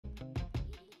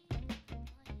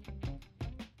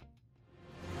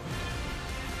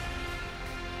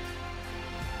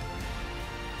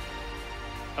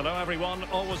Hello everyone,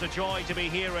 always a joy to be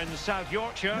here in South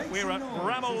Yorkshire. We're at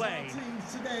Bramall Lane.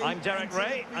 I'm Derek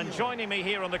Ray, and joining me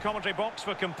here on the commentary box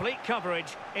for complete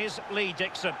coverage is Lee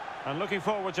Dixon. And looking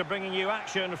forward to bringing you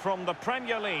action from the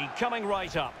Premier League coming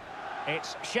right up.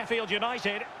 It's Sheffield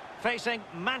United facing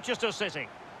Manchester City.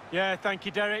 Yeah, thank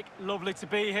you, Derek. Lovely to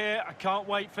be here. I can't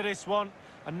wait for this one.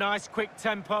 A nice quick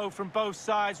tempo from both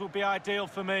sides will be ideal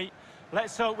for me.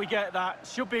 Let's hope we get that.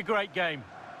 Should be a great game.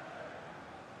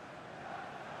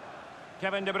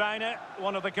 Kevin De Bruyne,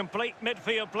 one of the complete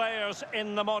midfield players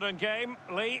in the modern game.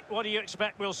 Lee, what do you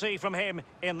expect we'll see from him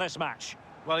in this match?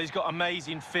 Well, he's got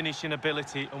amazing finishing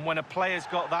ability, and when a player's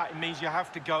got that, it means you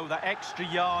have to go that extra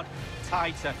yard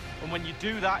tighter. And when you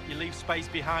do that, you leave space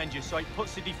behind you, so it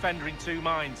puts the defender in two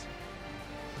minds.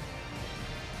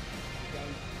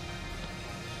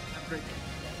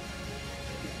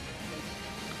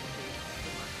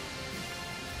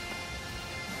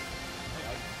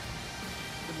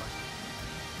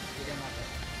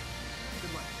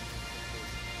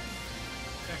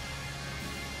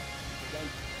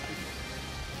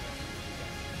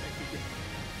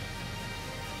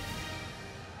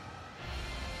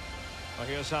 Well,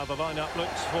 here's how the lineup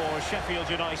looks for Sheffield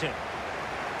United.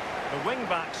 The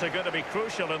wing-backs are going to be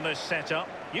crucial in this setup.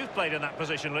 You've played in that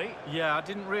position, Lee. Yeah, I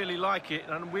didn't really like it,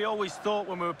 and we always thought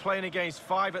when we were playing against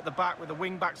five at the back with the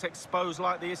wing-backs exposed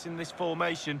like this in this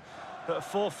formation, that a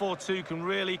 4-4-2 can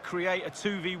really create a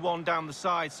 2v1 down the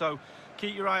side, so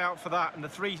keep your eye out for that. And the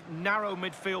three narrow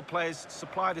midfield players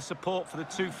supply the support for the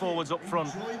two forwards up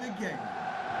front. Enjoy the game.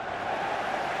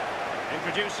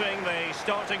 Introducing the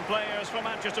starting players for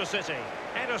Manchester City.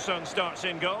 Ederson starts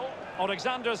in goal.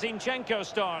 Alexander Zinchenko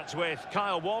starts with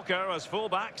Kyle Walker as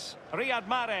fullbacks. Riyad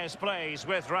Mahrez plays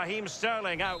with Raheem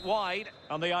Sterling out wide.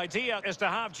 And the idea is to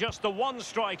have just the one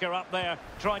striker up there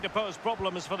trying to pose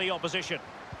problems for the opposition.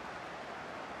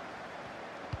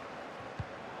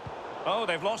 Oh,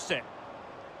 they've lost it.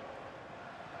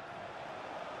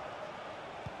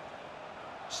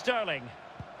 Sterling.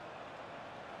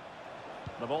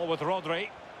 The ball with Rodri.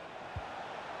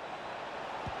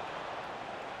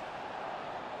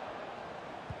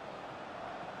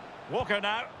 Walker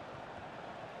now.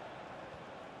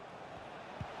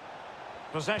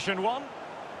 Possession one.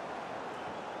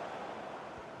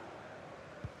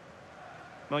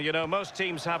 Well, you know, most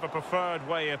teams have a preferred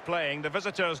way of playing. The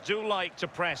visitors do like to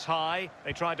press high.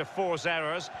 They try to force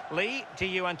errors. Lee, do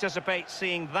you anticipate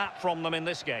seeing that from them in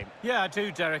this game? Yeah, I do,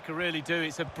 Derek, I really do.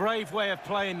 It's a brave way of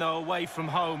playing, though, away from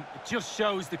home. It just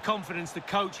shows the confidence the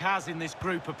coach has in this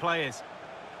group of players.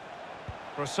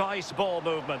 Precise ball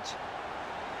movement.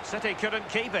 City couldn't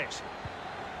keep it.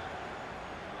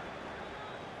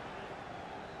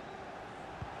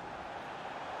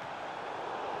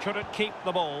 Couldn't keep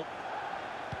the ball.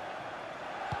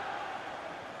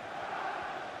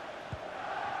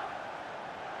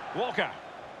 Walker.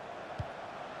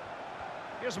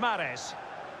 Here's Mahrez.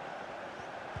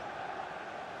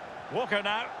 Walker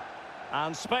now.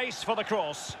 And space for the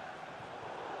cross.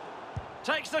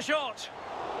 Takes the shot.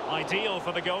 Ideal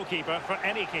for the goalkeeper, for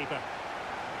any keeper.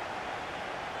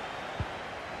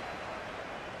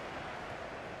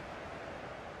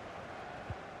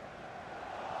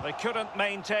 They couldn't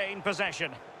maintain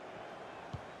possession.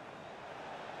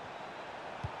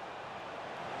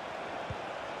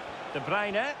 De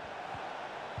Bruyne.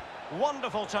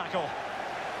 Wonderful tackle.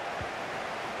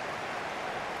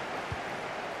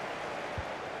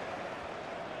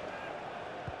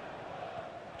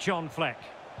 John Fleck.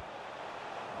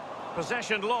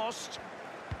 Possession lost.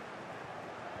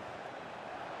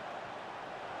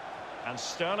 And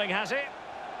Sterling has it.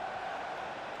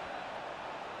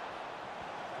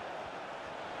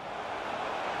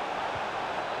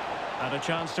 And a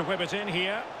chance to whip it in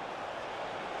here.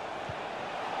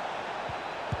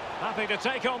 Happy to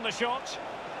take on the shot.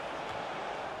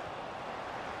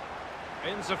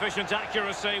 Insufficient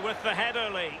accuracy with the header,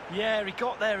 Lee. Yeah, he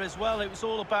got there as well. It was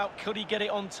all about could he get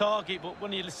it on target, but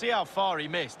when you see how far he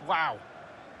missed, wow.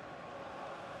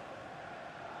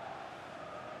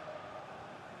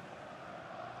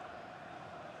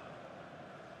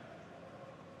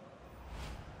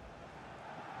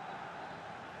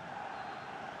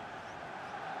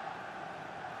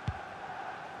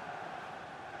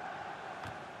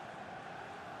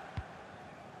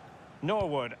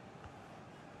 Norwood.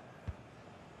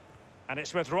 And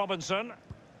it's with Robinson.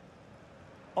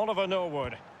 Oliver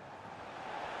Norwood.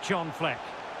 John Fleck.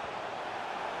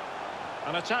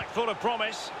 An attack full of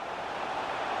promise.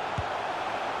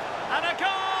 And a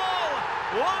goal!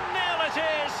 1-0 it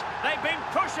is. They've been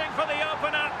pushing for the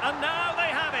opener, and now they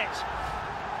have it.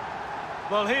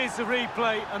 Well, here's the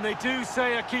replay, and they do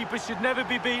say a keeper should never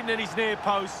be beaten in his near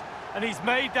post, and he's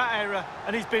made that error,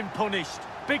 and he's been punished.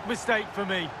 Big mistake for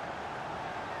me.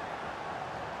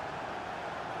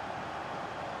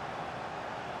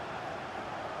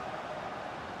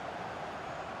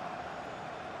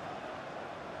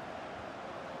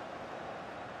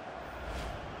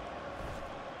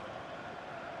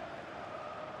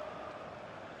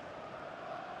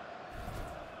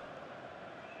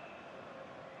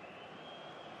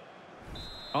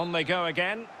 On they go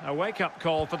again. A wake-up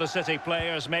call for the City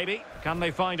players, maybe. Can they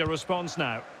find a response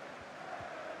now?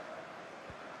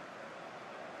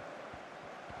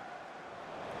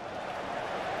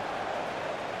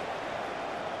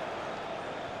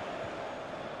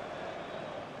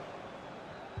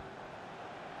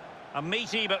 A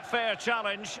meaty but fair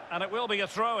challenge, and it will be a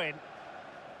throw-in.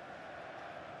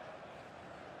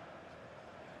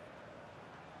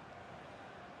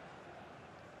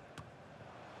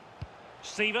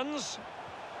 Stevens.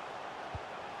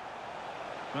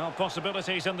 Well,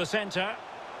 possibilities in the centre.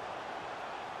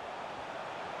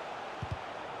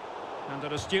 And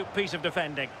an astute piece of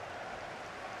defending.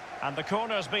 And the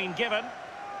corner's been given.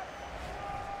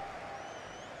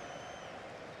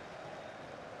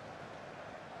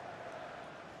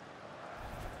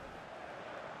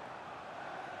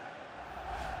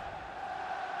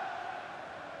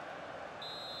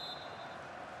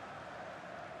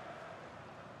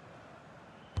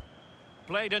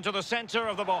 Played into the centre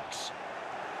of the box.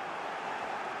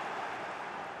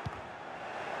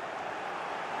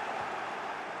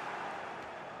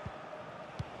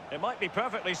 It might be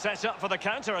perfectly set up for the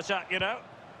counter-attack, you know.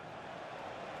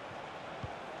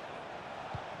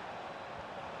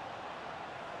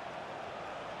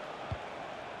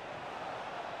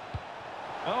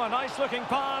 Oh, a nice-looking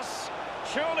pass.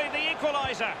 Surely the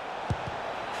equaliser.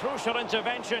 Crucial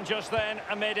intervention just then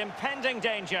amid impending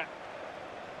danger.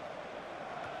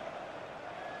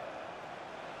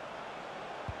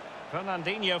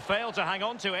 Fernandinho failed to hang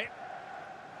on to it.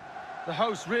 The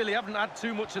hosts really haven't had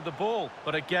too much of the ball,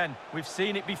 but again, we've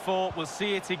seen it before, we'll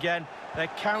see it again. Their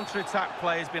counter-attack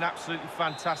play has been absolutely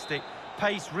fantastic.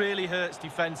 Pace really hurts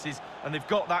defences, and they've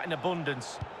got that in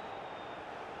abundance.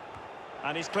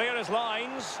 And he's clear as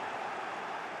lines.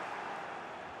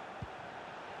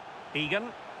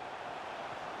 Egan.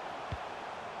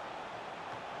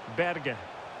 Berge.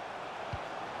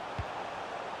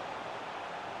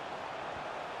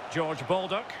 George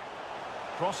Baldock.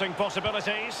 Crossing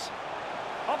possibilities.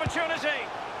 Opportunity.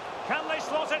 Can they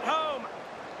slot it home?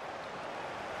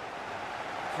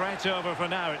 Threat over for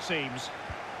now, it seems.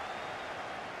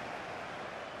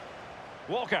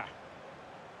 Walker.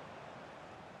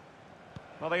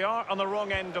 Well, they are on the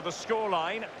wrong end of the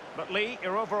scoreline. But Lee,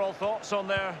 your overall thoughts on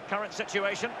their current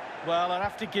situation? Well, I'd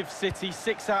have to give City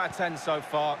 6 out of 10 so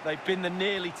far. They've been the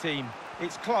nearly team.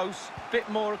 It's close, a bit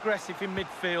more aggressive in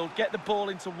midfield, get the ball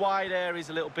into wide areas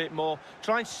a little bit more,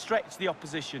 try and stretch the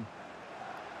opposition.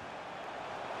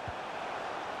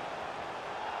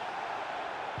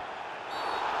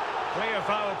 Clear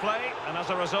foul play, and as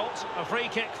a result, a free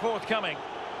kick forthcoming.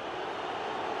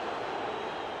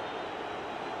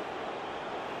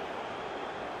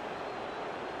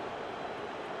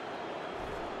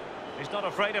 He's not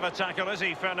afraid of a tackle, is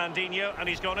he, Fernandinho? And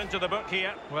he's gone into the book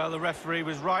here. Well, the referee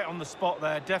was right on the spot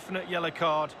there. Definite yellow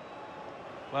card.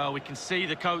 Well, we can see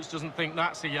the coach doesn't think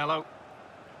that's a yellow.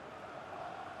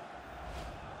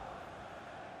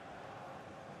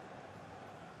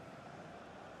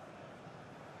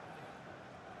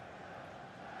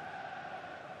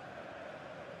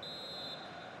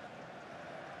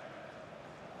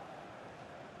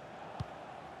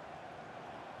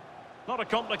 Not a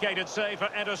complicated save for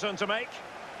Ederson to make.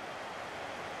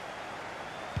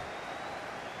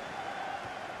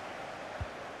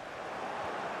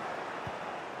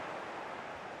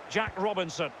 Jack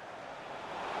Robinson.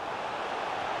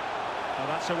 Oh,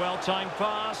 that's a well-timed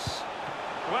pass.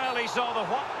 Well, he saw the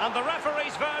what, and the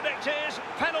referee's verdict is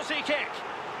penalty kick.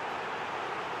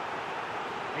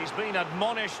 He's been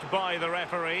admonished by the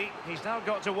referee. He's now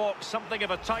got to walk something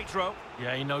of a tightrope.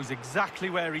 Yeah, he knows exactly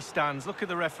where he stands. Look at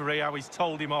the referee, how he's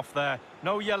told him off there.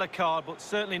 No yellow card, but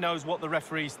certainly knows what the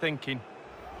referee's thinking.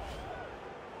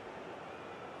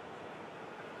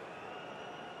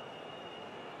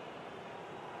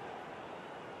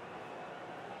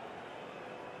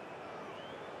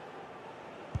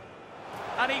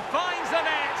 And he finds the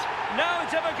net. No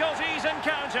difficulties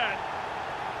encountered.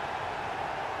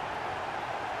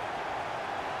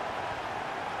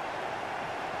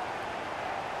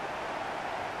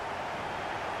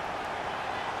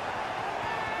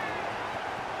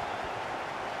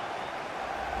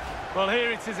 Well,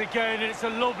 here it is again, and it's a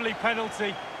lovely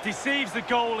penalty. Deceives the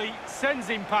goalie, sends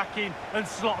him packing, and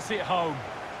slots it home.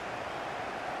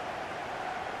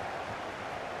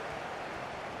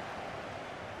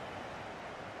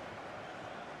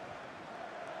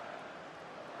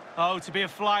 Oh, to be a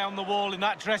fly on the wall in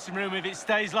that dressing room if it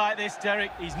stays like this,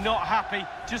 Derek. He's not happy.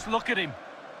 Just look at him.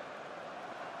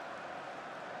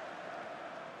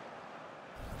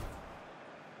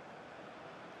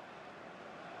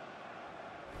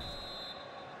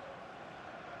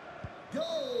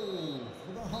 Goal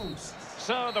for the hosts.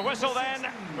 So the whistle then.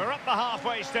 We're at the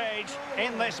halfway stage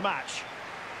in this match.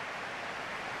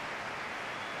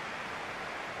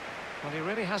 Well, he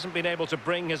really hasn't been able to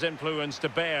bring his influence to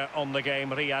bear on the game,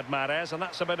 Riyad Mahrez, and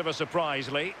that's a bit of a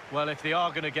surprise, Lee. Well, if they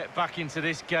are going to get back into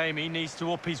this game, he needs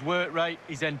to up his work rate,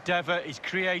 his endeavour, his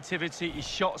creativity, his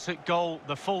shots at goal,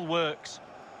 the full works.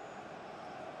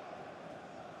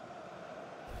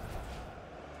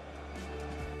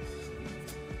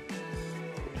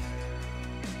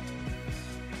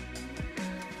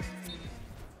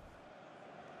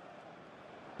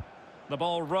 The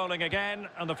ball rolling again,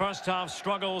 and the first half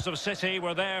struggles of City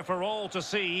were there for all to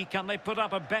see. Can they put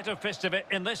up a better fist of it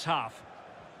in this half?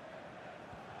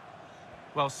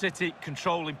 Well, City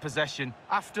controlling possession.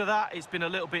 After that, it's been a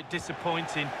little bit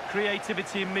disappointing.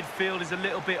 Creativity in midfield is a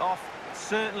little bit off.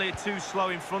 Certainly too slow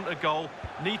in front of goal.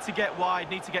 Need to get wide,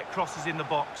 need to get crosses in the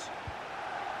box.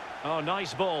 Oh,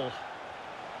 nice ball.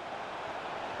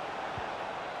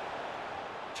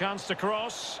 Chance to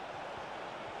cross.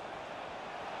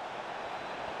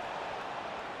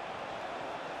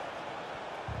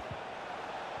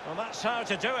 Well, that's how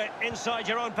to do it inside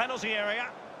your own penalty area.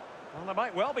 Well, there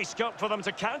might well be scope for them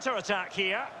to counter-attack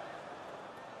here.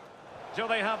 Do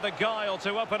they have the guile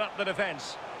to open up the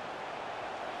defence?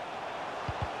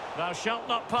 Thou shalt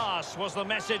not pass was the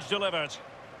message delivered.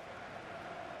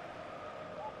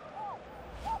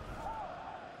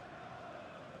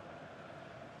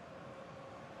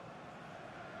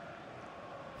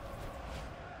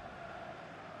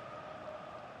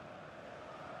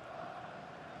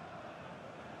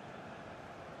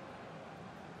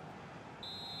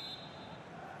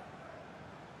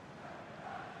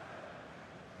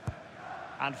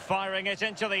 And firing it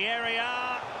into the area.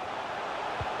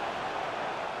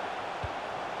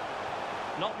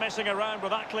 Not messing around with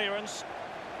that clearance.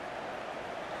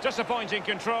 Disappointing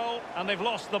control, and they've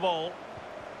lost the ball.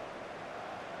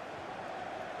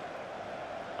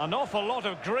 An awful lot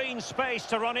of green space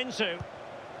to run into.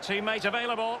 Teammate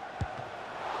available.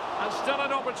 And still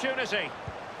an opportunity.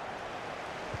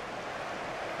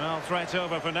 Well, threat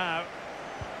over for now.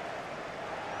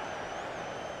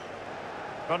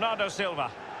 Bernardo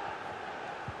Silva.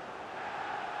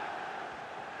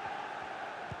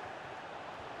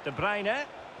 De Bruyne.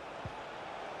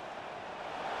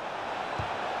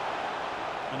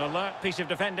 An alert piece of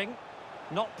defending.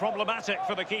 Not problematic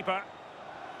for the keeper.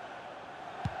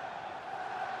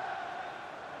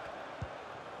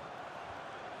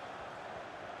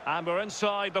 And we're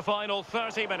inside the final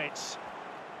 30 minutes.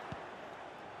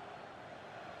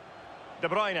 De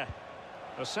Bruyne.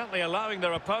 They're certainly allowing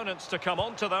their opponents to come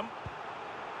onto them.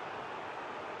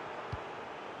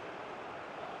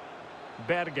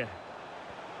 Berge.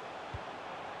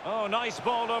 Oh, nice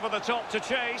ball over the top to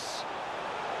chase.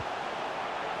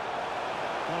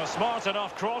 Well, a smart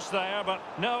enough cross there, but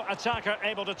no attacker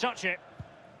able to touch it.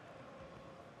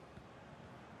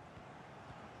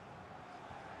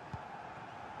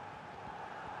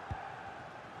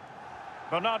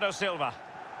 Bernardo Silva.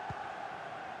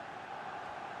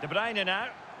 De Bruyne now.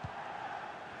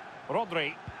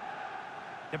 Rodri.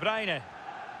 De Bruyne.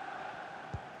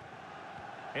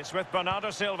 It's with Bernardo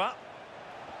Silva.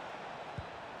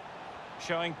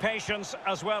 Showing patience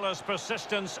as well as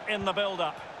persistence in the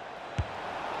build-up.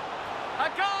 A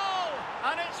goal!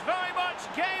 And it's very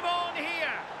much game on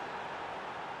here.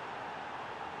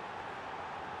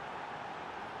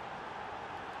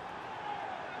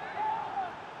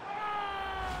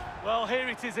 Well, here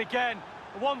it is again.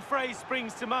 One phrase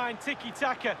springs to mind,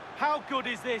 tiki-taka. How good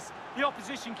is this? The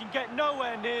opposition can get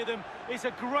nowhere near them. It's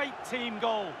a great team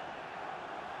goal.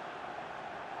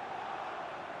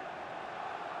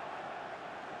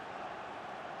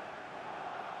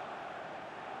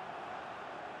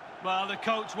 Well, the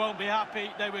coach won't be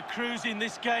happy. They were cruising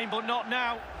this game, but not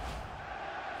now.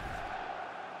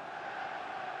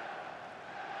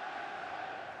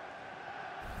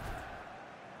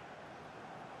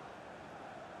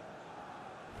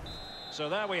 So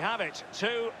there we have it,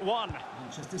 2-1.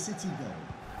 Manchester City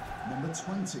goal. Number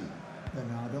 20,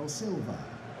 Bernardo Silva.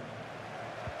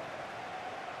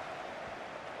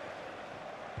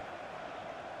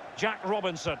 Jack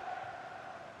Robinson.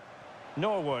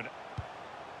 Norwood.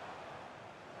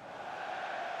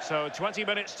 So 20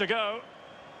 minutes to go.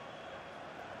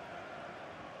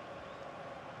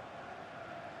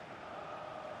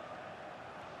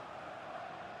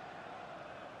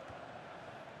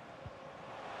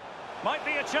 Might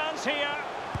be a chance here.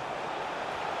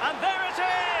 And there it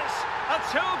is! A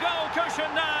two-goal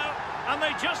cushion now. And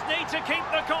they just need to keep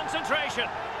the concentration.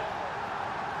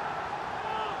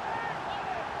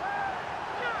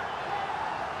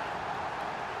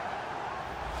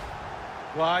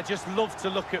 Well, I just love to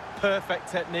look at perfect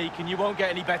technique, and you won't get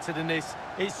any better than this.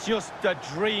 It's just a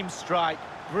dream strike.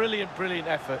 Brilliant, brilliant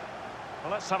effort.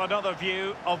 Well, let's have another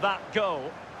view of that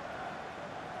goal.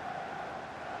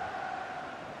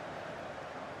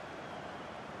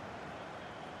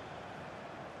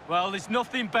 Well, there's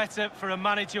nothing better for a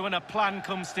manager when a plan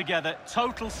comes together.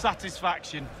 Total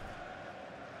satisfaction.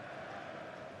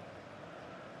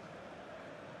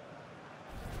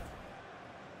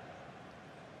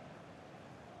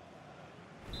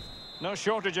 No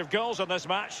shortage of goals in this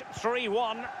match.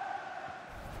 3-1.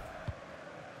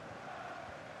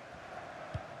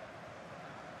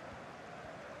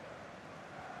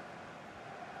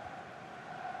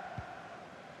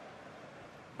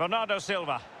 Bernardo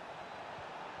Silva.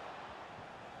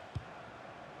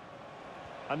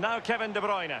 And now Kevin De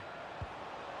Bruyne.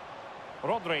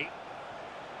 Rodri.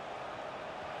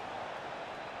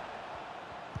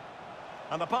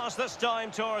 And the pass this time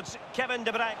towards Kevin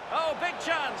De Bruyne. Oh, big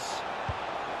chance.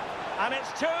 And it's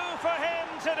 2 for him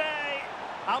today.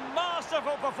 A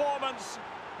masterful performance.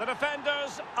 The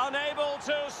defenders unable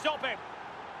to stop him.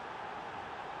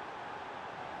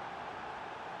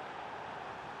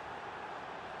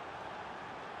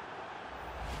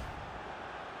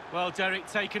 Well, Derek,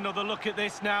 take another look at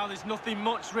this now. There's nothing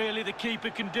much, really, the keeper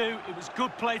can do. It was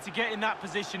good play to get in that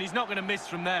position. He's not going to miss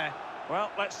from there.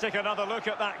 Well, let's take another look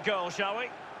at that goal, shall we?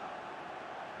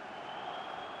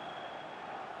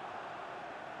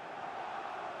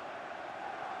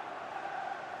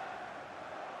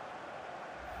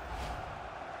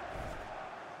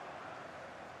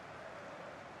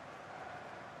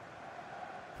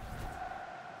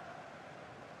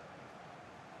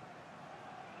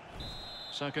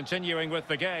 So continuing with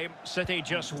the game, City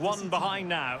just one behind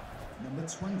now. Number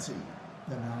 20,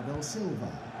 Bernardo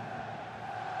Silva.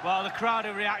 Well, the crowd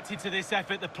have reacted to this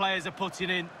effort the players are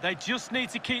putting in. They just need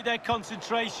to keep their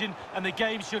concentration and the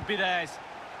game should be theirs.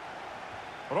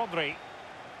 Rodri.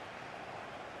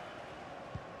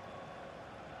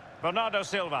 Bernardo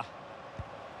Silva.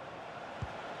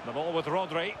 The ball with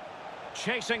Rodri.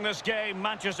 Chasing this game,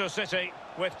 Manchester City,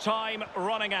 with time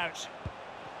running out.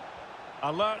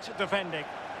 Alert defending.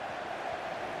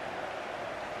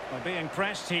 They're being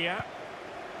pressed here.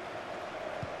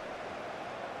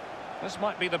 This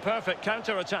might be the perfect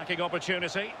counter-attacking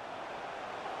opportunity.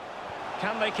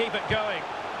 Can they keep it going?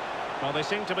 Well, they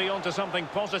seem to be onto something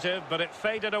positive, but it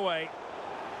faded away.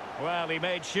 Well, he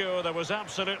made sure there was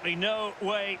absolutely no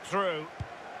way through.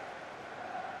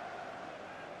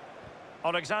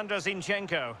 Alexander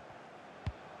Zinchenko.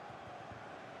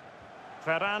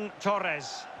 Ferran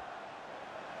Torres.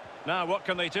 Now, what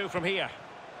can they do from here?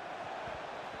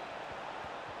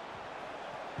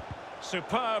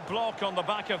 Superb block on the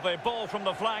back of the ball from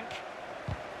the flank.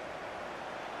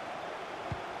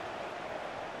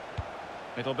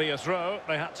 It'll be a throw.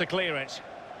 They had to clear it.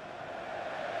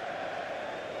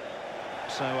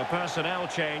 So a personnel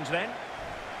change then.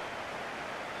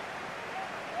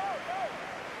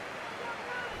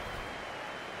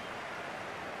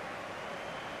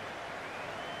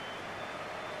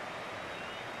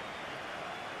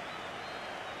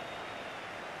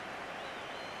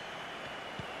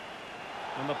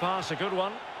 And the pass, a good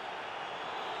one.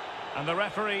 And the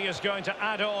referee is going to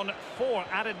add on 4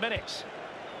 added minutes.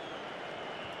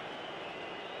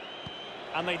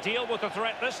 And they deal with the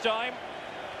threat this time.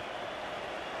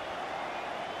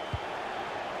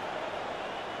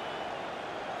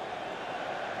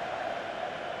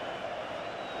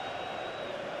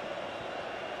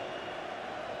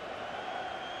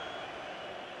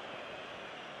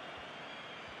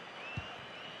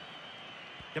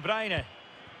 De Bruyne.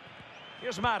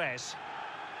 Here's Mahrez.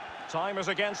 Time is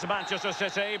against Manchester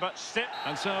City, but still.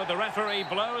 And so the referee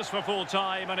blows for full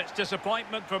time, and it's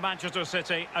disappointment for Manchester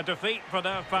City. A defeat for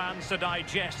their fans to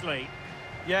digest, Lee.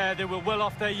 Yeah, they were well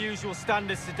off their usual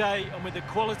standards today, and with the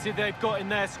quality they've got in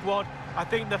their squad, I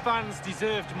think the fans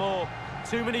deserved more.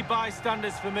 Too many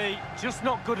bystanders for me, just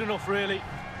not good enough, really.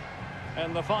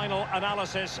 In the final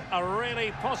analysis, a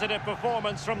really positive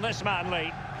performance from this man,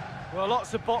 Lee. Well,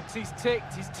 lots of boxes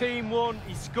ticked, his team won,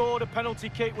 he scored a penalty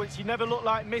kick which he never looked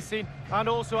like missing, and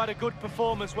also had a good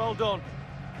performance. Well done.